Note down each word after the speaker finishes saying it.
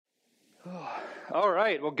All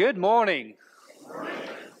right. Well, good morning.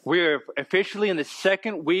 We're officially in the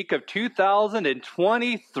second week of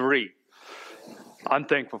 2023. I'm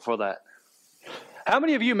thankful for that. How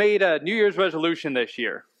many of you made a New Year's resolution this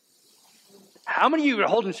year? How many of you are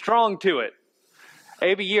holding strong to it?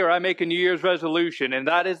 Every year I make a New Year's resolution, and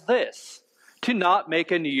that is this: to not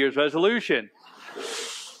make a New Year's resolution.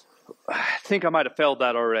 I think I might have failed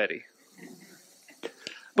that already.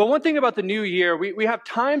 But one thing about the new year, we have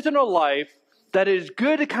times in our life that it is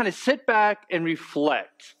good to kind of sit back and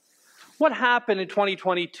reflect. What happened in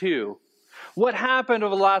 2022? What happened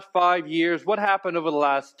over the last 5 years? What happened over the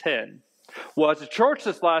last 10? Well, as a church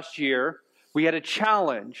this last year, we had a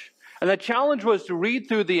challenge. And that challenge was to read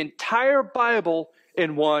through the entire Bible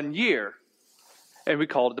in 1 year. And we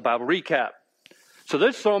called it the Bible Recap. So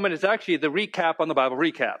this sermon is actually the recap on the Bible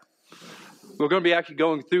Recap. We're going to be actually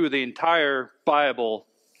going through the entire Bible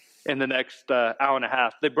in the next hour and a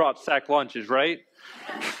half. They brought sack lunches, right?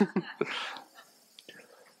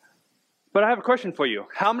 But I have a question for you.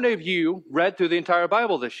 How many of you read through the entire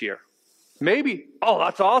Bible this year? Maybe. Oh,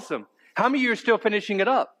 that's awesome. How many of you are still finishing it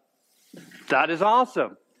up? That is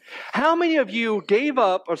awesome. How many of you gave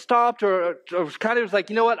up or stopped or kind of was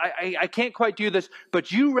like, you know what, I can't quite do this,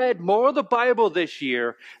 but you read more of the Bible this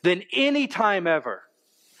year than any time ever?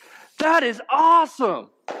 That is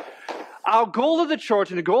awesome. Our goal of the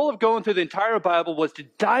church and the goal of going through the entire Bible was to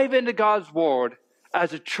dive into God's Word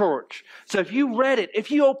as a church. So if you read it,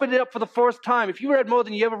 if you opened it up for the first time, if you read more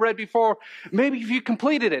than you ever read before, maybe if you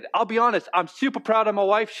completed it, I'll be honest, I'm super proud of my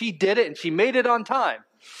wife. She did it and she made it on time.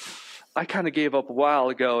 I kind of gave up a while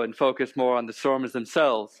ago and focused more on the sermons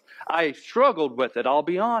themselves. I struggled with it, I'll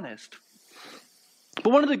be honest.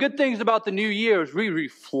 But one of the good things about the new year is we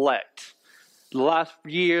reflect. The last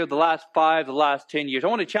year, the last 5, the last 10 years. I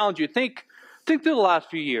want to challenge you. Think through the last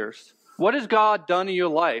few years. What has God done in your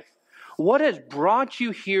life? What has brought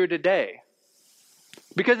you here today?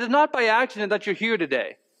 Because it's not by accident that you're here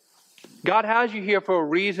today. God has you here for a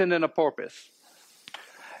reason and a purpose.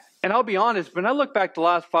 And I'll be honest, when I look back the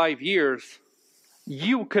last 5 years,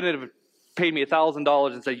 you couldn't have paid me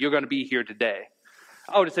 $1,000 and said, you're going to be here today.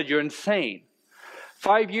 I would have said, you're insane.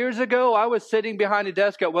 5 years ago, I was sitting behind a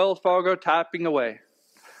desk at Wells Fargo tapping away.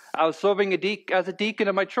 I was serving as a deacon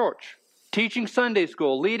in my church, teaching Sunday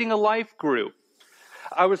school, leading a life group.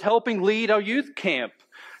 I was helping lead our youth camp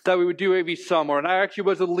that we would do every summer. And I actually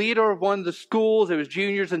was a leader of one of the schools. It was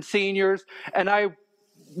juniors and seniors. And I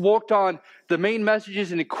worked on the main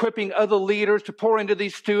messages and equipping other leaders to pour into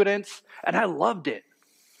these students. And I loved it.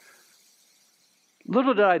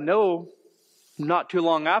 Little did I know, not too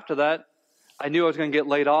long after that, I knew I was going to get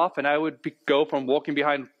laid off, and I would go from working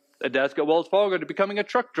behind a desk at Wells Fargo to becoming a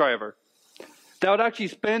truck driver. That I would actually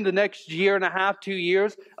spend the next year and a half, 2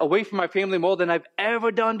 years, away from my family more than I've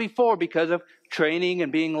ever done before because of training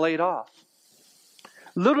and being laid off.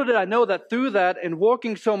 Little did I know that through that and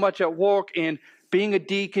working so much at work and being a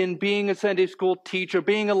deacon, being a Sunday school teacher,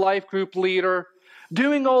 being a life group leader,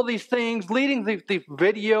 doing all these things, leading the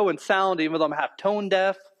video and sound, even though I'm half tone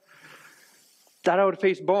deaf, that I would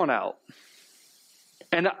face burnout.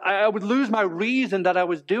 And I would lose my reason that I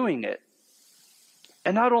was doing it.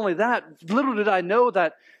 And not only that, little did I know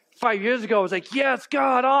that 5 years ago, I was like, yes,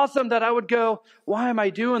 God, awesome, that I would go, why am I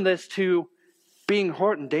doing this, to being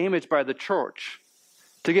hurt and damaged by the church,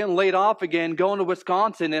 to getting laid off again, going to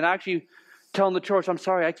Wisconsin and actually telling the church, I'm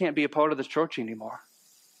sorry, I can't be a part of this church anymore.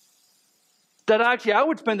 That actually I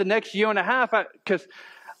would spend the next year and a half, because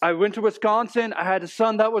I went to Wisconsin, I had a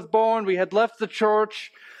son that was born, we had left the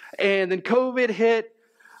church, and then COVID hit.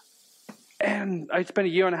 And I spent a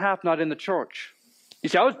year and a half not in the church. You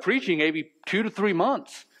see, I was preaching maybe 2 to 3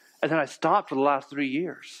 months. And then I stopped for the last 3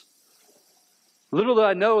 years. Little did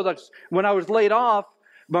I know that when I was laid off,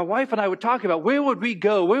 my wife and I would talk about where would we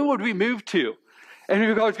go? Where would we move to? And we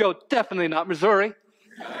would always go, definitely not Missouri.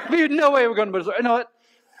 We had no way we're going to Missouri. You know what?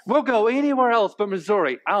 We'll go anywhere else but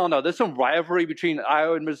Missouri. I don't know. There's some rivalry between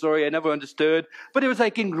Iowa and Missouri. I never understood. But it was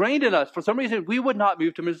like ingrained in us. For some reason, we would not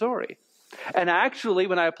move to Missouri. And actually,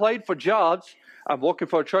 when I applied for jobs, I'm working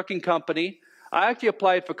for a trucking company. I actually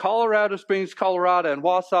applied for Colorado Springs, Colorado, and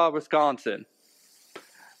Wausau, Wisconsin.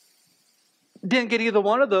 Didn't get either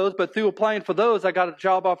one of those, but through applying for those, I got a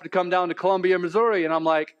job offer to come down to Columbia, Missouri. And I'm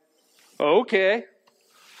like, okay.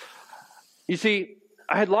 You see,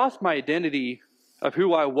 I had lost my identity of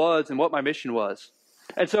who I was and what my mission was.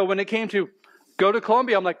 And so when it came to go to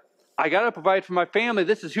Columbia, I'm like, I got to provide for my family.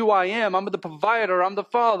 This is who I am. I'm the provider. I'm the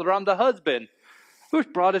father. I'm the husband.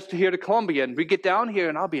 Which brought us here to Columbia. And we get down here,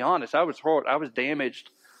 and I'll be honest, I was hurt. I was damaged.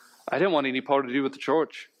 I didn't want any part to do with the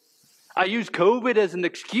church. I used COVID as an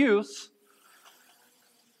excuse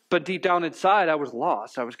But deep down inside, I was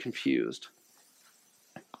lost. I was confused.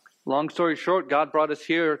 Long story short, God brought us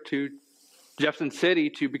here to Jefferson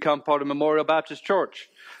City to become part of Memorial Baptist Church.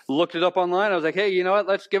 Looked it up online. I was like, hey, you know what?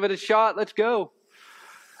 Let's give it a shot. Let's go.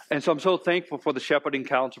 And so I'm so thankful for the shepherding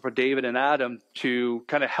council, for David and Adam, to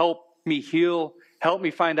kind of help me heal, help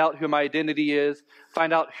me find out who my identity is,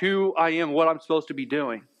 find out who I am, what I'm supposed to be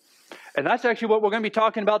doing. And that's actually what we're going to be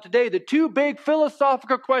talking about today. The two big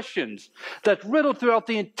philosophical questions that's riddled throughout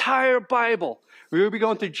the entire Bible. We'll be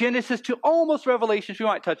going through Genesis to almost Revelation. We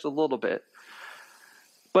might touch a little bit.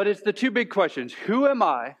 But it's the two big questions. Who am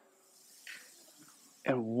I?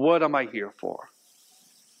 And what am I here for?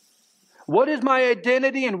 What is my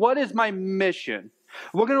identity and what is my mission?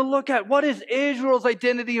 We're going to look at what is Israel's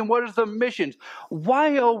identity and what is the missions.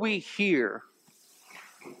 Why are we here?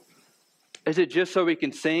 Is it just so we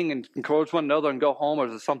can sing and encourage one another and go home, or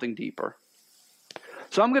is it something deeper?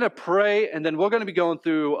 So I'm going to pray, and then we're going to be going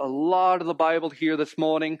through a lot of the Bible here this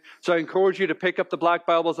morning. So I encourage you to pick up the black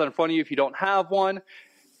Bibles that are in front of you if you don't have one.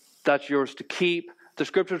 That's yours to keep. The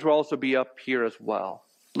scriptures will also be up here as well.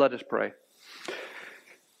 Let us pray.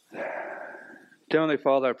 Heavenly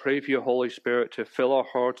Father, I pray for your Holy Spirit to fill our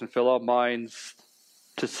hearts and fill our minds,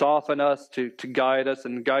 to soften us, to guide us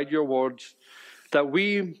and guide your words, that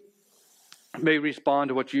we may respond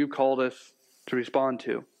to what you've called us to respond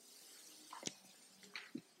to.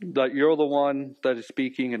 That you're the one that is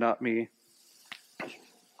speaking and not me.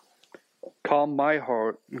 Calm my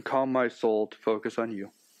heart and calm my soul to focus on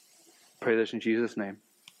you. Pray this in Jesus' name.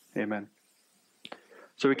 Amen.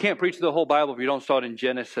 So we can't preach the whole Bible if we don't start in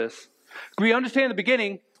Genesis. We understand in the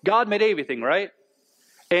beginning, God made everything, right?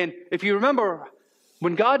 And if you remember,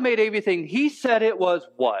 when God made everything, He said it was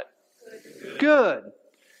what? Good.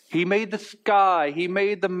 He made the sky. He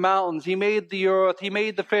made the mountains. He made the earth. He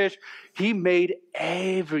made the fish. He made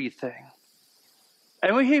everything.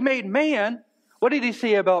 And when He made man, what did He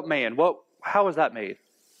say about man? How was that made?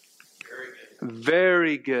 Very good.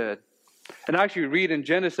 Very good. And actually, we read in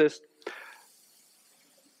Genesis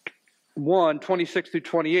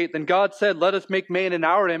 1:26-28, then God said, let us make man in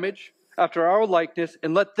our image, after our likeness,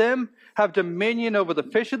 and let them have dominion over the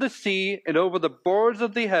fish of the sea, and over the birds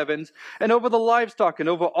of the heavens, and over the livestock, and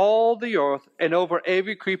over all the earth, and over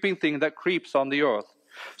every creeping thing that creeps on the earth.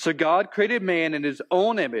 So God created man in His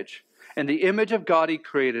own image. In the image of God He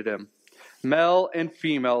created him. Male and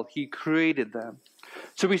female He created them.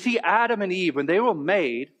 So we see Adam and Eve, when they were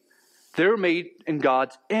made in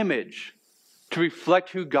God's image, to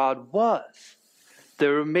reflect who God was. They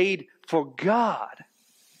were made for God.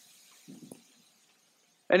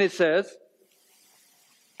 And it says,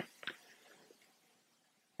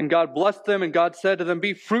 and God blessed them, and God said to them,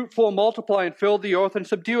 be fruitful, multiply, and fill the earth, and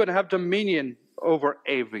subdue it, and have dominion over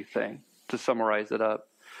everything, to summarize it up.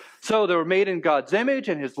 So they were made in God's image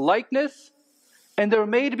and His likeness, and they were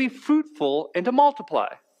made to be fruitful and to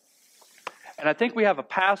multiply. And I think we have a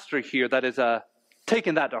pastor here that is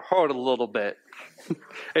taking that to heart a little bit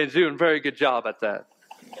and is doing a very good job at that.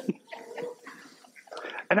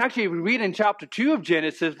 And actually, we read in chapter 2 of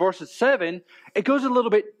Genesis, verses 7, it goes a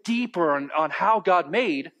little bit deeper on how God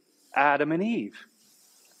made Adam and Eve.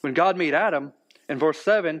 When God made Adam, in verse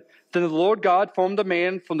 7, then the Lord God formed the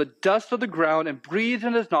man from the dust of the ground and breathed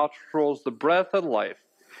in his nostrils the breath of life,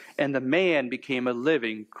 and the man became a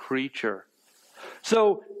living creature.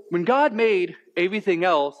 So, when God made everything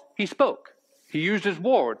else, He spoke. He used His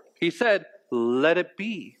word. He said, let it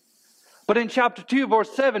be. But in chapter 2, verse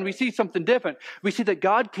 7, we see something different. We see that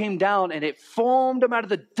God came down and it formed him out of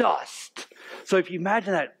the dust. So if you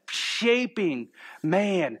imagine that, shaping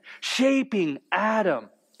man, shaping Adam.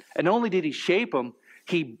 And not only did He shape him,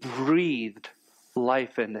 He breathed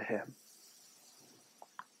life into him.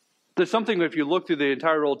 There's something, if you look through the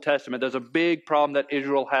entire Old Testament, there's a big problem that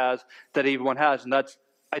Israel has, that everyone has, and that's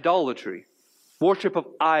idolatry. Worship of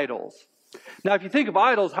idols. Now, if you think of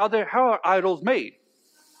idols, how are idols made?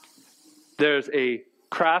 There's a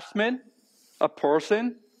craftsman, a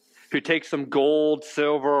person, who takes some gold,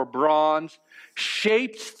 silver, or bronze,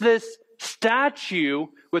 shapes this statue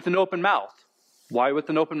with an open mouth. Why with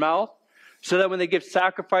an open mouth? So that when they give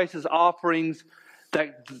sacrifices, offerings,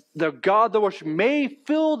 that the God they worship may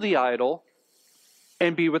fill the idol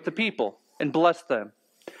and be with the people and bless them.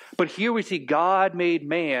 But here we see God made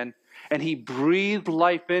man, and He breathed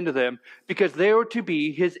life into them because they were to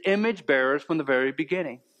be His image bearers from the very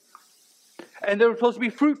beginning. And they were supposed to be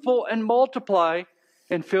fruitful and multiply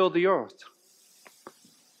and fill the earth.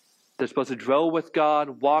 They're supposed to dwell with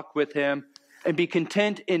God, walk with Him, and be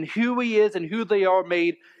content in who He is and who they are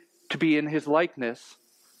made to be in His likeness.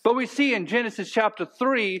 But we see in Genesis chapter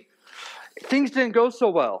 3, things didn't go so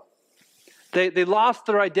well. They lost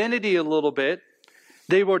their identity a little bit.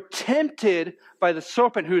 They were tempted by the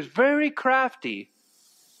serpent, who is very crafty,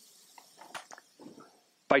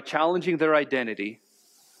 by challenging their identity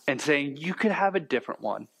and saying, you could have a different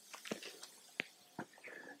one.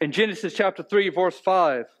 In Genesis chapter 3, verse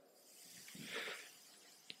 5,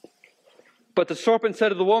 but the serpent said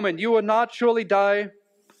to the woman, you will not surely die,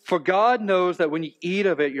 for God knows that when you eat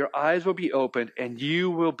of it, your eyes will be opened, and you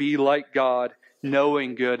will be like God,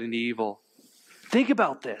 knowing good and evil. Think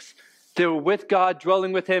about this. They were with God,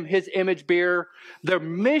 dwelling with Him, His image bearer. Their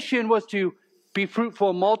mission was to be fruitful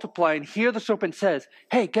and multiply. And here the serpent says,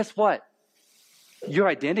 hey, guess what? Your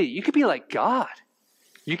identity, you could be like God.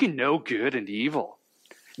 You can know good and evil.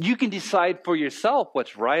 You can decide for yourself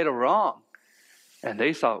what's right or wrong. And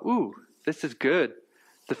they saw, ooh, this is good.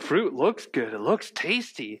 The fruit looks good. It looks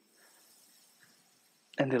tasty.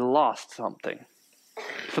 And they lost something.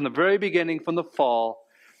 From the very beginning, from the fall,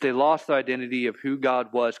 they lost the identity of who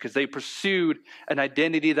God was because they pursued an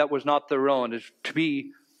identity that was not their own, is to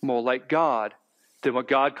be more like God than what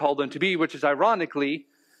God called them to be, which is ironically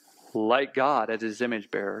like God as His image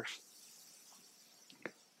bearers.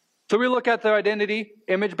 So we look at their identity,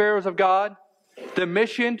 image bearers of God. The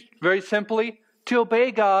mission, very simply, to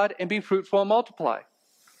obey God and be fruitful and multiply.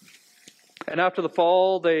 And after the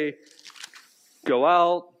fall, they go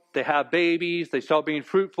out, they have babies, they start being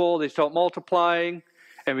fruitful, they start multiplying,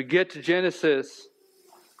 and we get to Genesis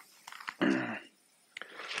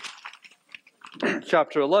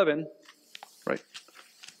chapter 11. Right.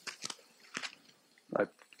 I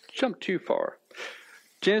jumped too far.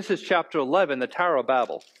 Genesis chapter 11, the Tower of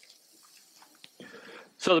Babel.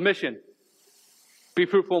 So the mission, be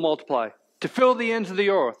fruitful and multiply, to fill the ends of the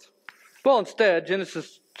earth. Well, instead,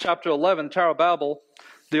 Genesis chapter 11, the Tower of Babel,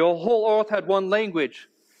 the whole earth had one language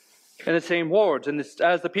and the same words. And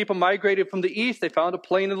as the people migrated from the east, they found a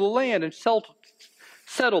plain of the land and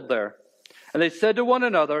settled there. And they said to one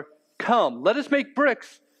another, come, let us make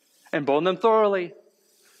bricks and burn them thoroughly.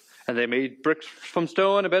 And they made bricks from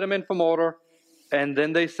stone and bitumen from mortar. And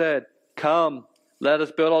then they said, come, let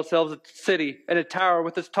us build ourselves a city and a tower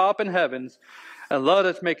with its top in heavens, and let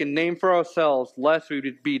us make a name for ourselves, lest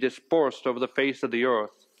we be dispersed over the face of the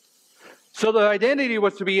earth. So the identity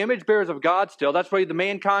was to be image bearers of God still. That's why the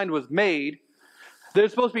mankind was made. They're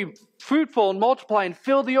supposed to be fruitful and multiply and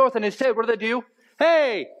fill the earth. And instead, what do?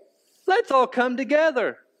 Hey, let's all come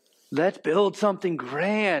together. Let's build something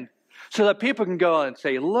grand so that people can go and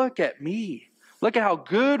say, look at me. Look at how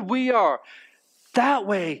good we are. That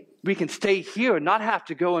way, we can stay here and not have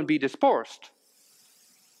to go and be dispersed.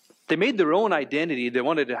 They made their own identity. They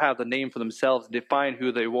wanted to have the name for themselves, define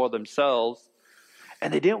who they were themselves.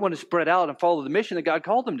 And they didn't want to spread out and follow the mission that God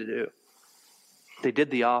called them to do. They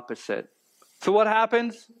did the opposite. So what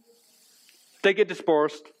happens? They get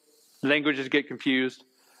dispersed. Languages get confused.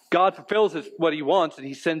 God fulfills what He wants, and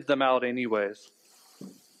He sends them out anyways.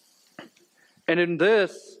 And in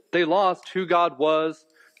this, they lost who God was,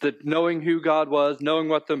 knowing who God was, knowing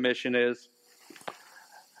what the mission is.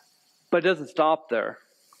 But it doesn't stop there.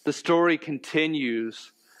 The story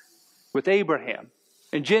continues with Abraham.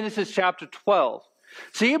 In Genesis chapter 12.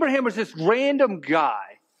 See, Abraham was this random guy.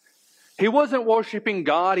 He wasn't worshiping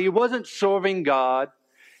God. He wasn't serving God.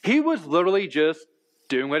 He was literally just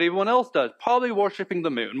doing what everyone else does. Probably worshiping the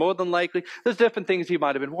moon. More than likely, there's different things he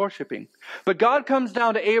might have been worshiping. But God comes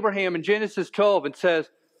down to Abraham in Genesis 12 and says,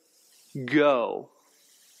 go.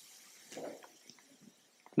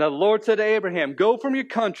 Now the Lord said to Abraham, go from your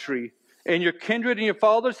country and your kindred and your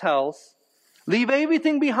father's house. Leave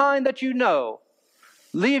everything behind that you know.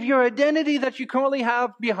 Leave your identity that you currently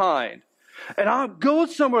have behind. And I'll go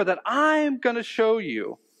somewhere that I'm going to show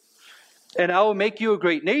you. And I will make you a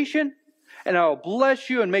great nation. And I will bless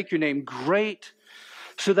you and make your name great,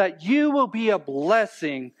 so that you will be a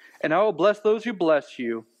blessing. And I will bless those who bless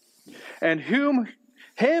you. And him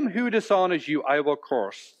who dishonors you, I will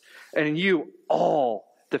curse. And in you, all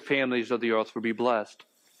the families of the earth will be blessed.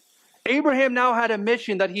 Abraham now had a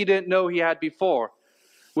mission that he didn't know he had before,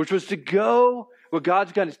 which was to go where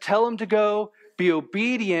God's going to tell him to go, be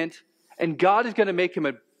obedient, and God is going to make him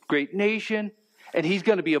a great nation, and he's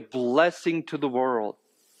going to be a blessing to the world.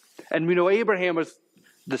 And we know Abraham was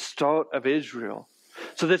the start of Israel.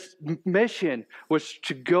 So this mission was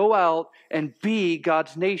to go out and be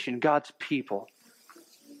God's nation, God's people.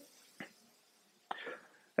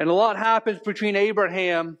 And a lot happens between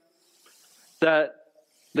Abraham, that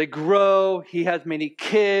they grow. He has many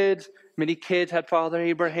kids. Many kids had Father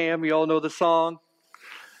Abraham. We all know the song.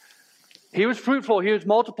 He was fruitful. He was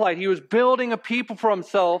multiplied. He was building a people for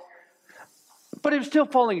himself. But it was still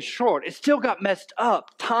falling short. It still got messed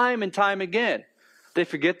up time and time again. They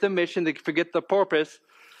forget the mission. They forget the purpose.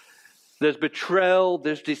 There's betrayal.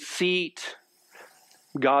 There's deceit.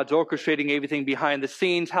 God's orchestrating everything behind the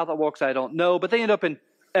scenes. How that works, I don't know. But they end up in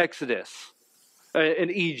Exodus, in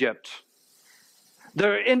Egypt.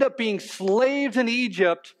 They end up being slaves in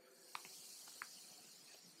Egypt,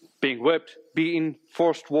 being whipped, beaten,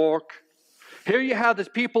 forced work. Here you have this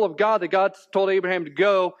people of God that God told Abraham to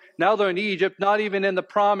go. Now they're in Egypt, not even in the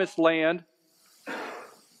promised land.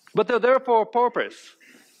 But they're there for a purpose.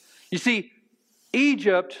 You see,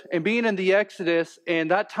 Egypt and being in the Exodus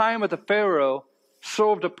and that time with the Pharaoh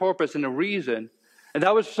served a purpose and a reason. And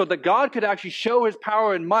that was so that God could actually show his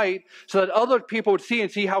power and might so that other people would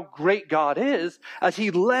see how great God is as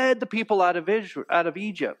he led the people out of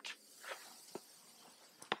Egypt.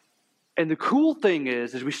 And the cool thing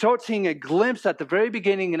is we start seeing a glimpse at the very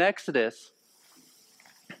beginning in Exodus.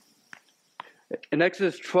 In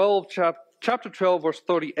Exodus 12, chapter 12, verse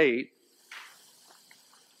 38,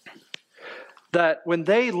 that when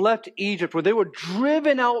they left Egypt, when they were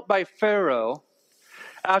driven out by Pharaoh,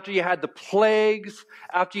 after you had the plagues,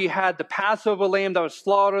 after you had the Passover lamb that was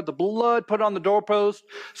slaughtered, the blood put on the doorpost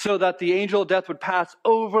so that the angel of death would pass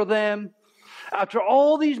over them, after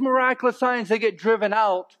all these miraculous signs, they get driven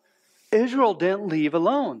out. Israel didn't leave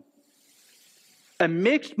alone. A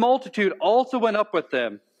mixed multitude also went up with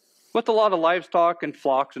them, with a lot of livestock and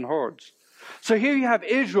flocks and herds. So here you have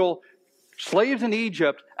Israel, slaves in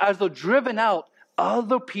Egypt, as they're driven out,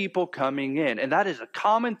 other people coming in. And that is a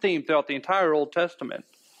common theme throughout the entire Old Testament.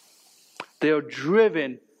 They are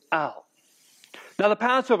driven out. Now the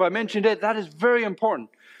Passover, I mentioned it, that is very important.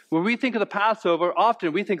 When we think of the Passover,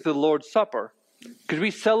 often we think of the Lord's Supper. Because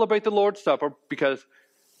we celebrate the Lord's Supper because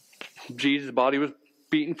Jesus' body was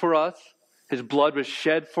beaten for us. His blood was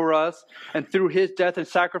shed for us. And through his death and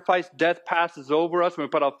sacrifice, death passes over us when we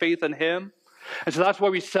put our faith in him. And so that's why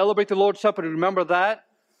we celebrate the Lord's Supper, to remember that.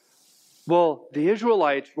 Well, the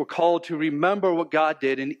Israelites were called to remember what God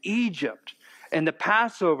did in Egypt. And the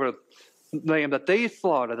Passover lamb that they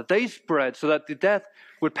slaughtered, that they spread, so that the death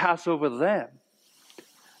would pass over them.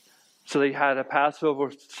 So they had a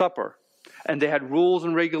Passover supper. And they had rules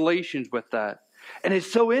and regulations with that. And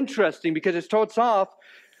it's so interesting because it starts off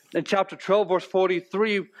in chapter 12, verse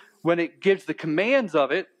 43, when it gives the commands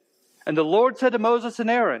of it. And the Lord said to Moses and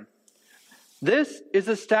Aaron, "This is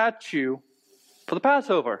a statute for the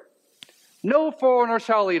Passover. No foreigner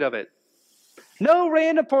shall eat of it. No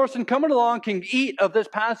random person coming along can eat of this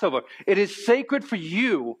Passover. It is sacred for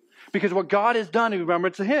you because what God has done in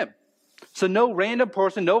remembrance of him. So no random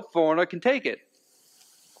person, no foreigner can take it."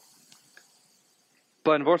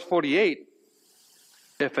 But in verse 48,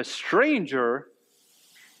 if a stranger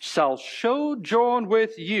shall sojourn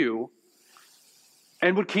with you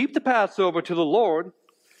and would keep the Passover to the Lord,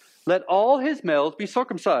 let all his males be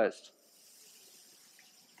circumcised.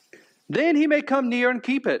 Then he may come near and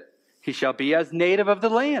keep it. He shall be as native of the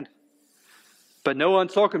land. But no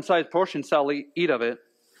uncircumcised person shall eat of it.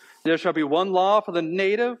 There shall be one law for the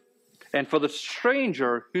native and for the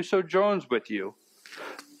stranger who sojourns with you.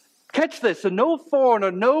 Catch this. So no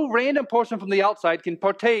foreigner, no random person from the outside can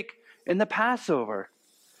partake in the Passover.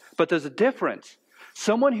 But there's a difference.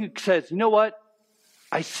 Someone who says, you know what?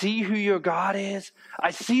 I see who your God is.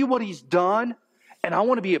 I see what he's done. And I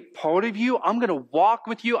want to be a part of you. I'm going to walk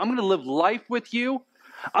with you. I'm going to live life with you.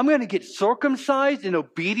 I'm going to get circumcised in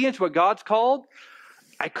obedience to what God's called.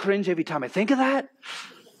 I cringe every time I think of that.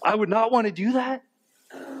 I would not want to do that.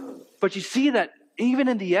 But you see that even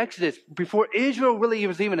in the Exodus, before Israel really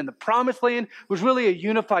was even in the promised land, was really a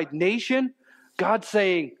unified nation, God's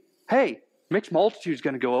saying, hey, mixed multitude is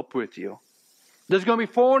going to go up with you. There's going to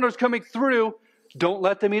be foreigners coming through. Don't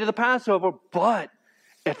let them eat of the Passover. But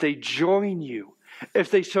if they join you,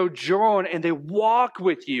 if they sojourn and they walk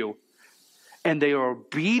with you, and they are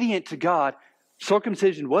obedient to God,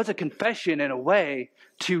 circumcision was a confession in a way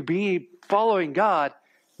to be following God,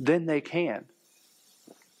 then they can.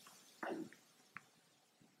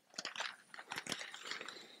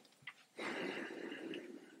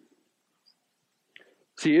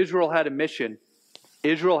 See, Israel had a mission.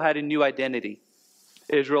 Israel had a new identity.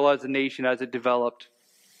 Israel as a nation, as it developed.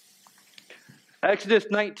 Exodus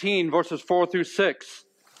 19, verses 4 through 6.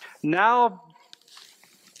 Now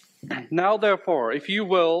therefore, if you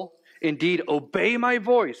will indeed obey my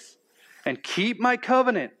voice and keep my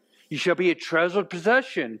covenant, you shall be a treasured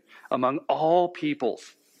possession among all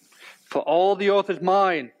peoples. For all the earth is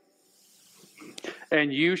mine,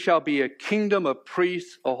 and you shall be a kingdom of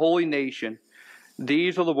priests, a holy nation.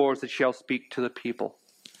 These are the words that shall speak to the people.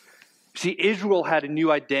 See, Israel had a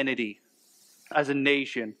new identity as a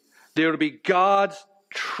nation. They were to be God's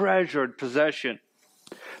treasured possession.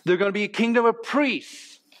 They're going to be a kingdom of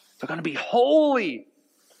priests. They're going to be holy.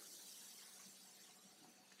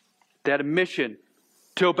 They had a mission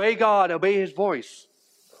to obey God, obey His voice,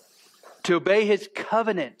 to obey His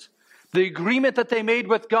covenant. The agreement that they made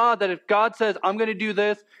with God, that if God says, I'm going to do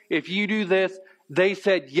this, if you do this, they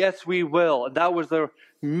said, yes, we will. And that was their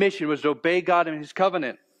mission, was to obey God and His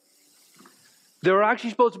covenant. They were actually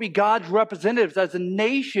supposed to be God's representatives as a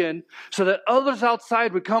nation so that others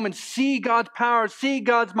outside would come and see God's power, see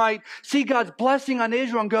God's might, see God's blessing on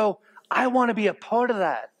Israel and go, I want to be a part of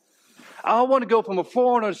that. I want to go from a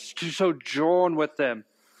foreigner to sojourn with them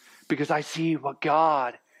because I see what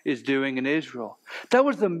God is doing in Israel. That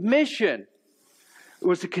was the mission. It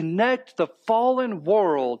was to connect the fallen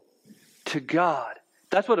world to God.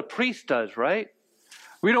 That's what a priest does, right?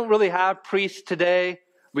 We don't really have priests today.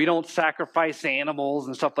 We don't sacrifice animals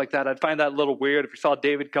and stuff like that. I'd find that a little weird if you saw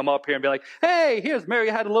David come up here and be like, hey, here's Mary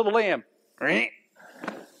had a little lamb. We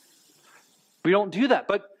don't do that.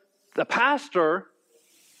 But the pastor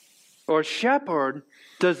or shepherd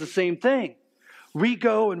does the same thing. We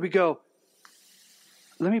go and we go,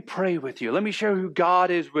 let me pray with you. Let me share who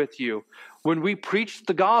God is with you. When we preach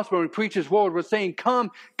the gospel, when we preach His word, we're saying,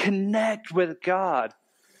 come connect with God.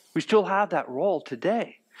 We still have that role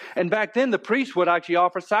today. And back then, the priest would actually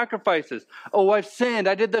offer sacrifices. Oh, I've sinned.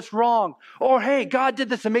 I did this wrong. Or, hey, God did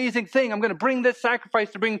this amazing thing. I'm going to bring this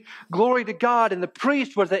sacrifice to bring glory to God. And the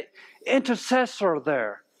priest was the intercessor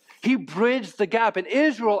there. He bridged the gap. And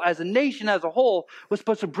Israel, as a nation as a whole, was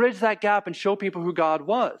supposed to bridge that gap and show people who God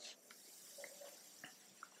was.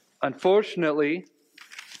 Unfortunately,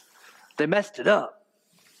 they messed it up.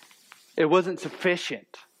 It wasn't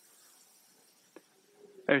sufficient.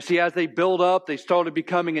 And see, as they build up, they started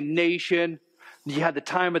becoming a nation. You had the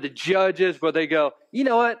time of the judges where they go, you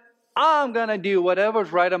know what? I'm going to do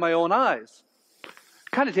whatever's right in my own eyes.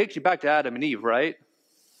 Kind of takes you back to Adam and Eve, right?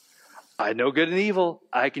 I know good and evil.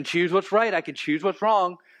 I can choose what's right. I can choose what's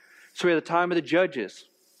wrong. So we have the time of the judges.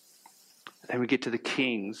 Then we get to the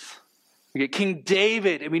kings. We get King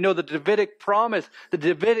David, and we know the Davidic promise, the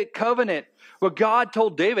Davidic covenant, where God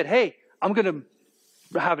told David, hey, I'm going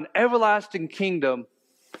to have an everlasting kingdom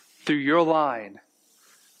through your line.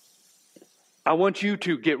 I want you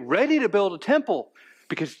to get ready to build a temple,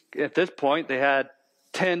 because at this point they had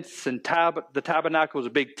tents, and the tabernacle was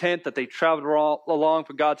a big tent that they traveled along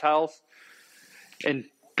for God's house. And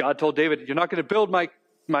God told David, you're not going to build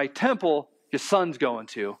my temple, your son's going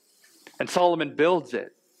to. And Solomon builds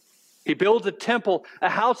it. He builds a temple, a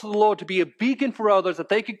house of the Lord, to be a beacon for others, that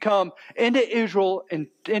they could come into Israel and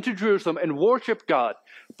into Jerusalem and worship God,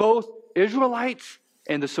 both Israelites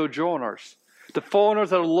and the sojourners, the foreigners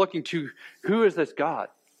that are looking to, who is this God?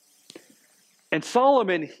 And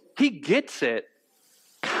Solomon, he gets it,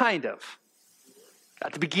 kind of.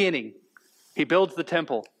 At the beginning, he builds the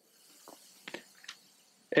temple.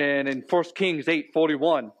 And in 1 Kings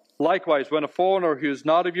 8:41, likewise, when a foreigner who is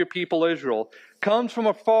not of your people Israel comes from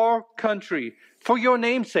a far country for your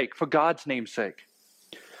name's sake, for God's name's sake,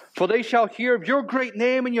 for they shall hear of your great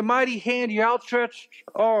name and your mighty hand, your outstretched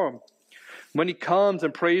arm, when he comes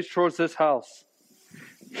and prays towards this house.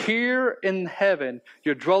 Here in heaven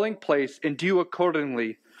your dwelling place, and do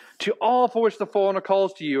accordingly to all for which the foreigner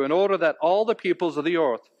calls to you, in order that all the peoples of the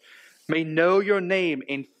earth may know your name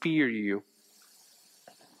and fear you.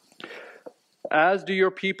 As do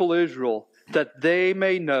your people Israel, that they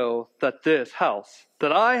may know that this house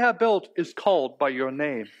that I have built is called by your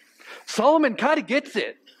name. Solomon kind of gets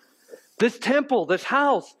it. This temple, this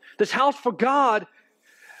house for God,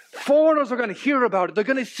 foreigners are going to hear about it. They're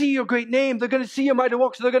going to see your great name. They're going to see your mighty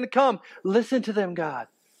works. They're going to come. Listen to them, God.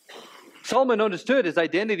 Solomon understood his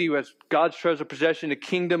identity was God's treasure possession, a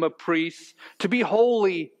kingdom of priests. To be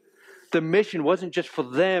holy, the mission wasn't just for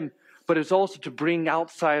them, but it's also to bring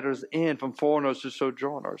outsiders in, from foreigners to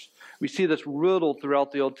sojourners. We see this riddled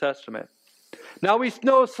throughout the Old Testament. Now we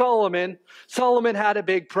know Solomon. Solomon had a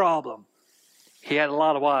big problem. He had a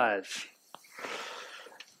lot of wives.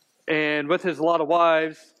 And with his lot of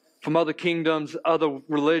wives from other kingdoms, other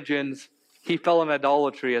religions, he fell in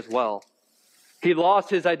idolatry as well. He lost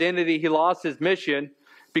his identity. He lost his mission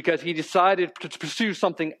because he decided to pursue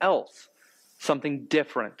something else, something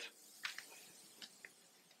different.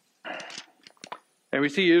 And we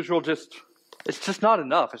see Israel it's just not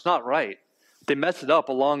enough. It's not right. They mess it up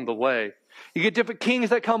along the way. You get different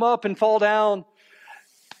kings that come up and fall down.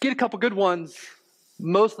 Get a couple good ones.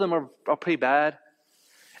 Most of them are pretty bad.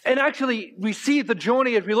 And actually, we see the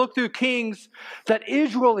journey as we look through Kings that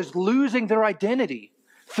Israel is losing their identity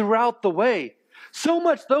throughout the way. So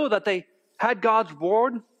much though that they had God's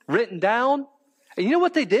word written down. And you know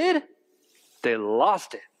what they did? They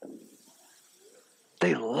lost it.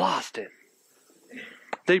 They lost it.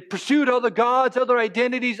 They pursued other gods, other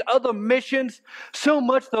identities, other missions, so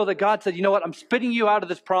much though that God said, you know what, I'm spitting you out of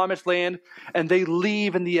this promised land, and they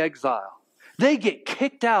leave in the exile. They get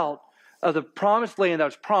kicked out of the promised land that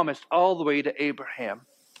was promised all the way to Abraham.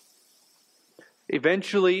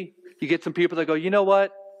 Eventually, you get some people that go, you know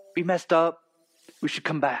what, we messed up, we should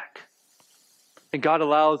come back. And God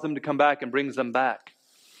allows them to come back and brings them back.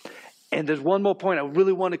 And there's one more point I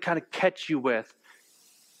really want to kind of catch you with,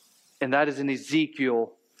 and that is in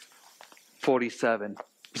Ezekiel 47.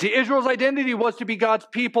 You see, Israel's identity was to be God's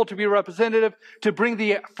people, to be representative, to bring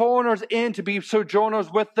the foreigners in, to be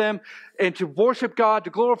sojourners with them, and to worship God, to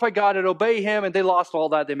glorify God, and obey Him. And they lost all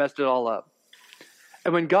that. They messed it all up.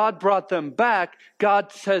 And when God brought them back,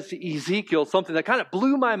 God says to Ezekiel something that kind of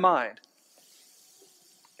blew my mind.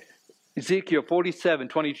 Ezekiel 47,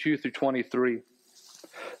 22 through 23.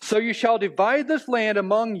 So you shall divide this land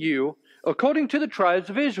among you according to the tribes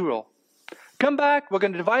of Israel. Come back. We're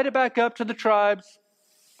going to divide it back up to the tribes.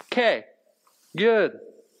 Okay. Good.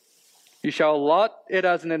 You shall allot it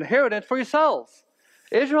as an inheritance for yourselves.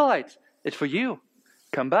 Israelites, it's for you.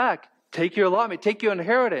 Come back. Take your allotment. Take your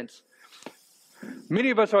inheritance.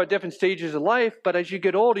 Many of us are at different stages of life, but as you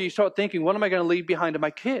get older, you start thinking, what am I going to leave behind to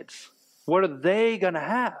my kids? What are they going to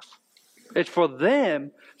have? It's for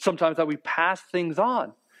them sometimes that we pass things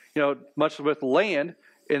on. You know, much with land.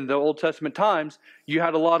 In the Old Testament times, you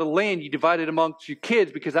had a lot of land you divided amongst your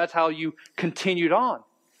kids because that's how you continued on.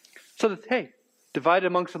 So that, hey, divide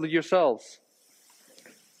amongst yourselves.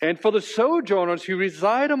 And for the sojourners who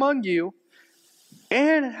reside among you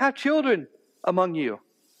and have children among you,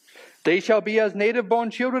 they shall be as native-born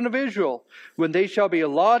children of Israel, when they shall be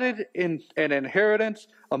allotted in an inheritance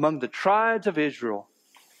among the tribes of Israel.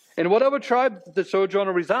 In whatever tribe the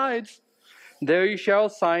sojourner resides, there you shall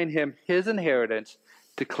assign him his inheritance,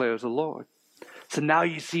 declares the Lord. So now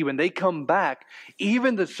you see, when they come back,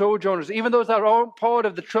 even the sojourners, even those that are part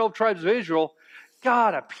of the 12 tribes of Israel,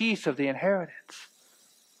 got a piece of the inheritance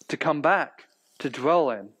to come back, to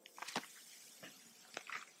dwell in.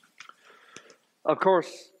 Of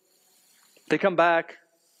course, they come back,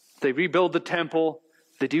 they rebuild the temple,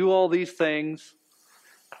 they do all these things,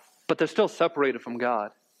 but they're still separated from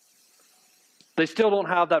God. They still don't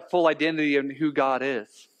have that full identity in who God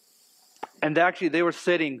is. And actually, they were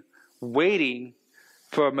sitting, waiting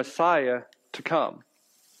for a Messiah to come.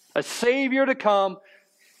 A Savior to come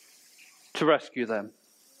to rescue them.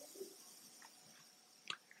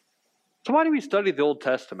 So why do we study the Old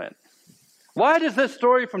Testament? Why does this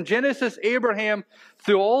story from Genesis, Abraham,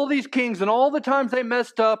 through all these kings and all the times they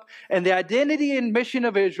messed up, and the identity and mission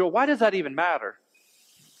of Israel, why does that even matter?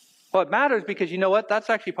 Well, it matters because you know what? That's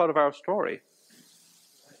actually part of our story.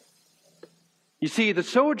 You see, the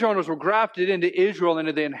sojourners were grafted into Israel,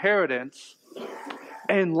 into the inheritance.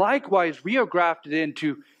 And likewise, we are grafted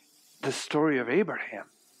into the story of Abraham.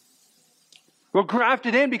 We're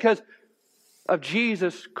grafted in because of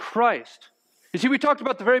Jesus Christ. You see, we talked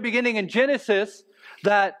about the very beginning in Genesis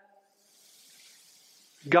that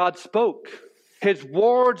God spoke. His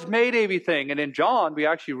words made everything. And in John, we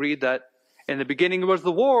actually read that in the beginning was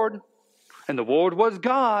the Word, and the Word was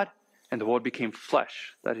God, and the Word became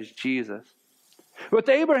flesh. That is Jesus. With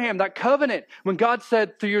Abraham, that covenant, when God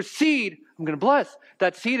said, through your seed, I'm going to bless.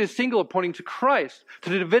 That seed is singular, pointing to Christ.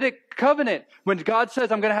 To the Davidic covenant, when God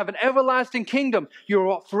says, I'm going to have an everlasting kingdom,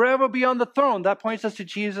 you'll forever be on the throne, that points us to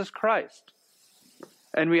Jesus Christ.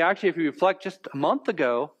 And we actually, if you reflect, just a month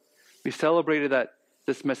ago, we celebrated that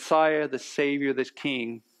this Messiah, this Savior, this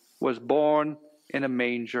King, was born in a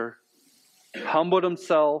manger, humbled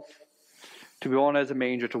himself to be born as a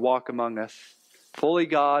manger, to walk among us, fully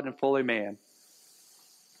God and fully man.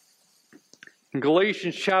 In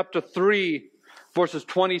Galatians chapter 3, verses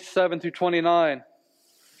 27 through 29.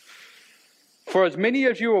 For as many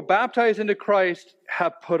as you were baptized into Christ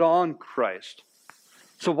have put on Christ.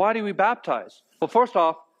 So why do we baptize? Well, first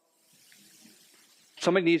off,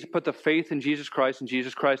 somebody needs to put the faith in Jesus Christ and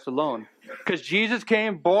Jesus Christ alone. Because Jesus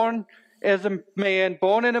came, born as a man,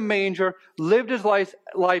 born in a manger, lived his life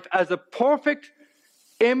as a perfect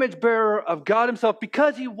image bearer of God himself,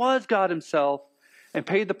 because he was God himself, and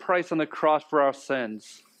paid the price on the cross for our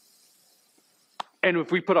sins. And if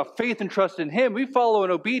we put our faith and trust in him, we follow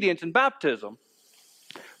in obedience in baptism.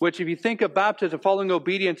 Which, if you think of baptism, following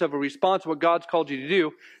obedience of a response to what God's called you to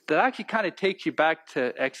do, that actually kind of takes you back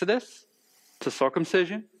to Exodus, to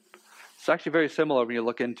circumcision. It's actually very similar when you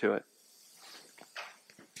look into it.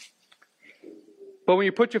 But when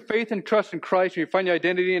you put your faith and trust in Christ, and you find your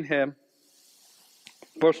identity in him,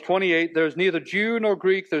 verse 28, there's neither Jew nor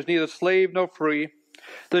Greek, there's neither slave nor free,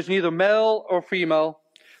 there's neither male or female,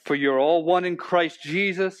 For you're all one in Christ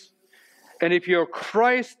Jesus. And if you're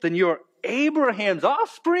Christ, then you're Abraham's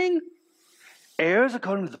offspring, heirs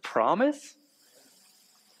according to the promise.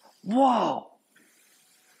 Whoa.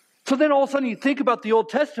 So then all of a sudden you think about the Old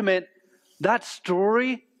Testament, that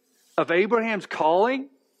story of Abraham's calling,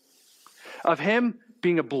 of him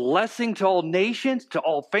being a blessing to all nations, to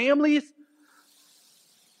all families.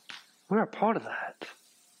 We're a part of that.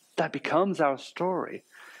 That becomes our story.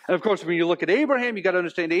 And of course, when you look at Abraham, you got to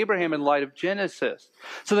understand Abraham in light of Genesis.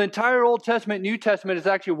 So the entire Old Testament, New Testament is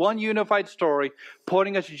actually one unified story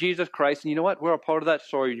pointing us to Jesus Christ. And you know what? We're a part of that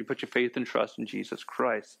story when you put your faith and trust in Jesus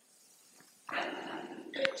Christ.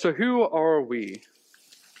 So who are we?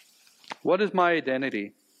 What is my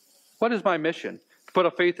identity? What is my mission? To put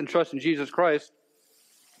a faith and trust in Jesus Christ,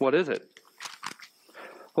 what is it?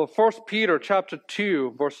 Well, 1 Peter chapter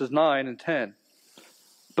 2, verses 9 and 10.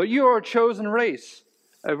 But you are a chosen race,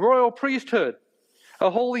 a royal priesthood, a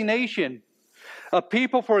holy nation, a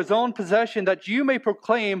people for his own possession, that you may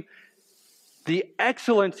proclaim the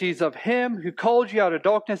excellencies of him who called you out of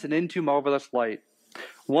darkness and into marvelous light.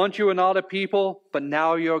 Once you were not a people, but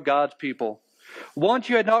now you are God's people. Once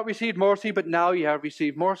you had not received mercy, but now you have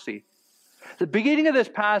received mercy. The beginning of this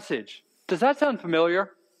passage, does that sound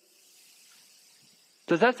familiar?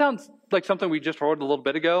 Does that sound like something we just heard a little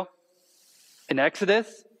bit ago? In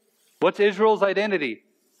Exodus, what's Israel's identity?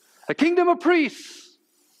 A kingdom of priests.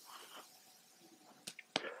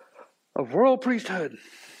 A royal priesthood.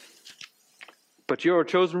 But you're a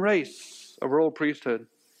chosen race, a royal priesthood.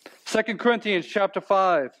 2 Corinthians chapter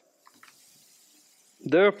 5.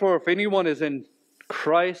 Therefore, if anyone is in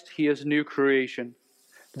Christ, he is a new creation.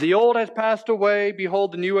 The old has passed away,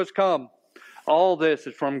 behold, the new has come. All this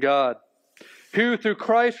is from God, who through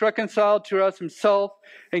Christ reconciled to us himself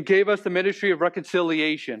and gave us the ministry of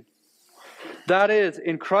reconciliation. That is,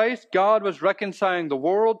 in Christ, God was reconciling the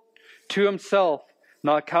world to himself,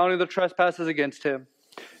 not counting the trespasses against him,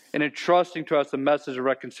 and entrusting to us the message of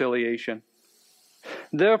reconciliation.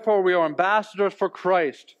 Therefore, we are ambassadors for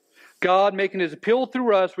Christ. God, making his appeal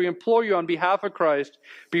through us, we implore you on behalf of Christ,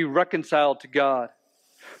 be reconciled to God.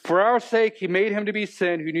 For our sake, he made him to be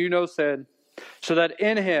sin who knew no sin, so that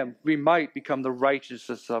in him we might become the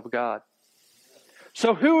righteousness of God.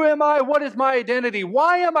 So who am I? What is my identity?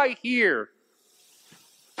 Why am I here?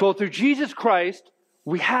 For through Jesus Christ,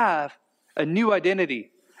 we have a new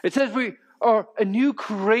identity. It says we are a new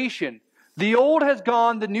creation. The old has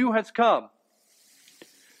gone, the new has come.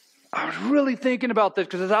 I was really thinking about this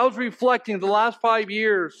because as I was reflecting the last 5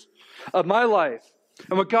 years of my life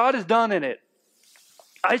and what God has done in it,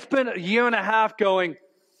 I spent a year and a half going,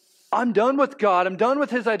 I'm done with God. I'm done with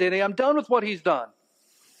his identity. I'm done with what he's done.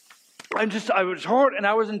 I was hurt and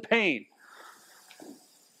I was in pain.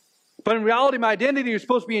 But in reality, my identity was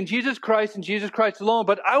supposed to be in Jesus Christ and Jesus Christ alone.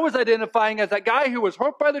 But I was identifying as that guy who was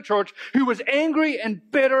hurt by the church, who was angry and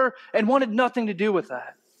bitter and wanted nothing to do with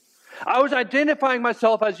that. I was identifying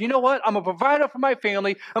myself as, you know what? I'm a provider for my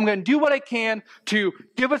family. I'm going to do what I can to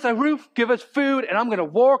give us a roof, give us food, and I'm going to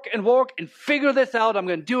work and figure this out. I'm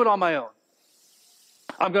going to do it on my own.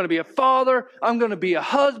 I'm going to be a father. I'm going to be a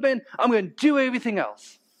husband. I'm going to do everything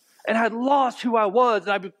else. And I had lost who I was,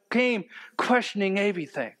 and I became questioning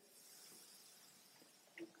everything.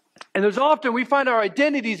 And there's often we find our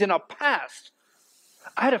identities in our past.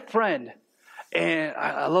 I had a friend, and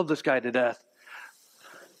I love this guy to death.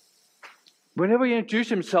 Whenever he introduced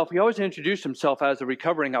himself, he always introduced himself as a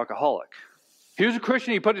recovering alcoholic. He was a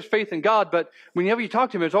Christian, he put his faith in God, but whenever you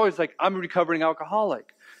talk to him, it's always like, I'm a recovering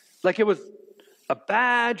alcoholic. Like it was a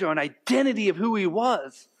badge or an identity of who he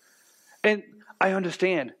was. And I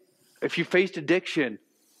understand, if you faced addiction,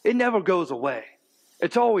 it never goes away.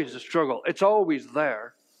 It's always a struggle. It's always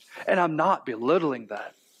there. And I'm not belittling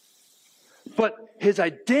that. But his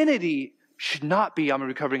identity should not be, I'm a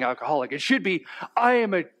recovering alcoholic. It should be, I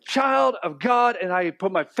am a child of God and I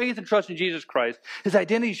put my faith and trust in Jesus Christ. His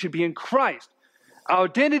identity should be in Christ. Our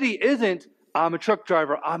identity isn't, I'm a truck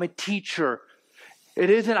driver, I'm a teacher. It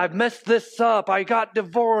isn't, I've messed this up, I got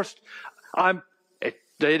divorced. The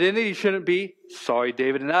identity shouldn't be, sorry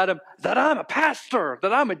David and Adam, that I'm a pastor,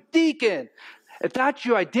 that I'm a deacon. If that's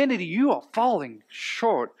your identity, you are falling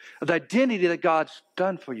short of the identity that God's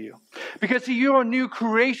done for you. Because see, you're a new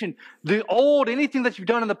creation. The old, anything that you've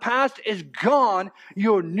done in the past is gone.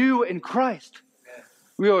 You're new in Christ.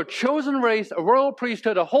 We are a chosen race, a royal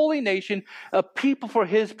priesthood, a holy nation, a people for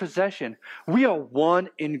his possession. We are one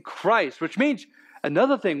in Christ, which means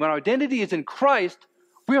another thing, when our identity is in Christ,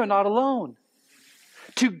 we are not alone.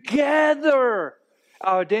 Together,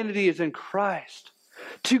 our identity is in Christ.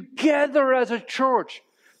 Together as a church,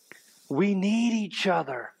 we need each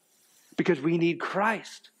other because we need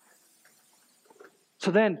Christ. So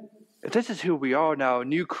then, if this is who we are now, a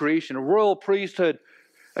new creation, a royal priesthood,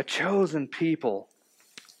 a chosen people,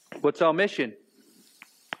 what's our mission?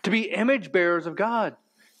 To be image bearers of God,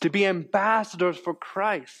 to be ambassadors for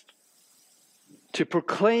Christ, to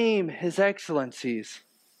proclaim His excellencies,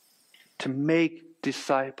 to make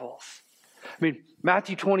disciples. I mean,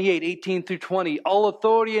 Matthew 28, 18 through 20, all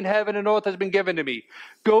authority in heaven and earth has been given to me.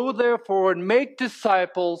 Go therefore and make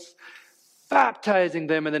disciples, baptizing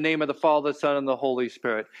them in the name of the Father, the Son, and the Holy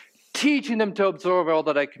Spirit, teaching them to observe all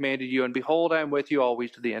that I commanded you, and behold, I am with you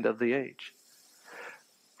always to the end of the age.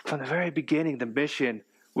 From the very beginning, the mission,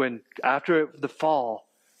 when after the fall,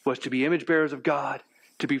 was to be image bearers of God,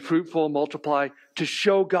 to be fruitful and multiply, to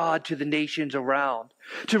show God to the nations around,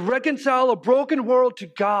 to reconcile a broken world to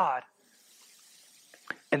God.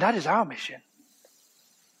 And that is our mission.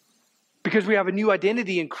 Because we have a new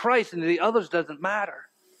identity in Christ, and the others doesn't matter.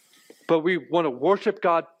 But we want to worship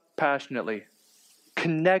God passionately,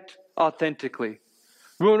 connect authentically.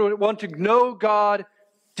 We want to know God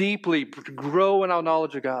deeply, to grow in our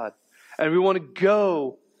knowledge of God. And we want to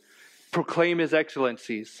go proclaim His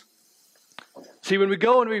excellencies. See, when we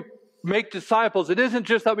go and we make disciples, it isn't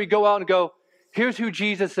just that we go out and go, here's who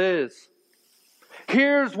Jesus is.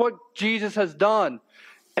 Here's what Jesus has done.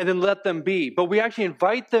 And then let them be. But we actually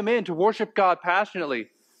invite them in to worship God passionately,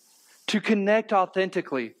 to connect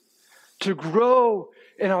authentically, to grow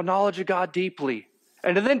in our knowledge of God deeply,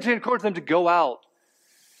 and then to encourage them to go out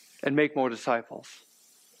and make more disciples.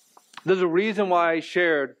 There's a reason why I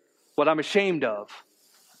shared what I'm ashamed of,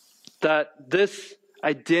 that this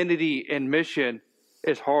identity and mission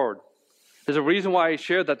is hard. There's a reason why I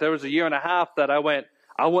shared that there was a year and a half that I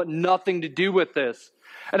want nothing to do with this.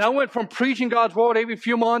 And I went from preaching God's word every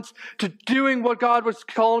few months to doing what God was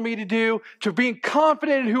calling me to do, to being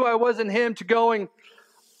confident in who I was in Him, to going,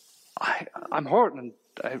 I'm hurt and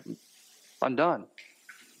I'm done.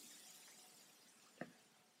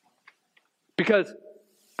 Because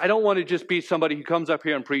I don't want to just be somebody who comes up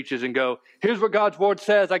here and preaches and go, here's what God's word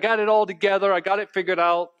says. I got it all together. I got it figured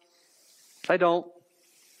out. I don't.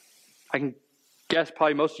 I can guess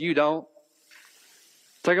probably most of you don't.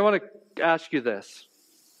 So I want to ask you this.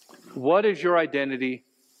 What is your identity?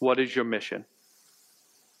 What is your mission?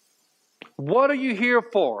 What are you here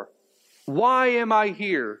for? Why am I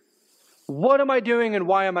here? What am I doing and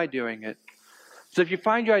why am I doing it? So if you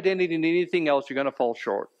find your identity in anything else, you're going to fall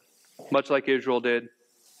short. Much like Israel did.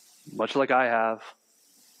 Much like I have.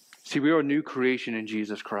 See, we are a new creation in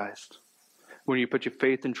Jesus Christ. When you put your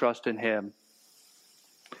faith and trust in Him.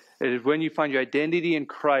 It is when you find your identity in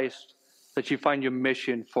Christ that you find your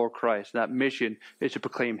mission for Christ. And that mission is to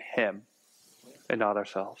proclaim Him and not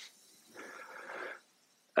ourselves.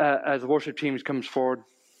 As the worship team comes forward,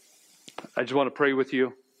 I just want to pray with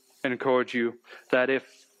you and encourage you that if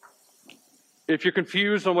you're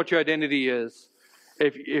confused on what your identity is,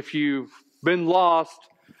 if you've been lost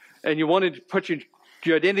and you want to put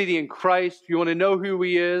your identity in Christ, you want to know who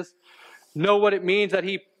He is, know what it means that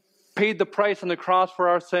He paid the price on the cross for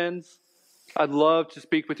our sins, I'd love to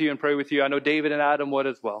speak with you and pray with you. I know David and Adam would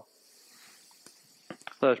as well.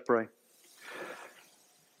 Let us pray.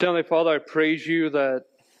 Heavenly Father, I praise you that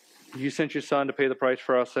you sent your Son to pay the price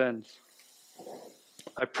for our sins.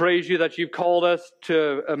 I praise you that you've called us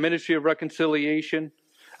to a ministry of reconciliation,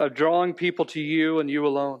 of drawing people to you and you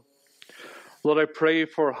alone. Lord, I pray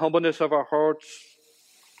for humbleness of our hearts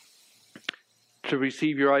to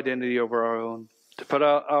receive your identity over our own, to put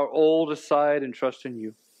our old aside and trust in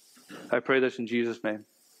you. I pray this in Jesus' name.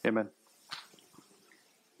 Amen.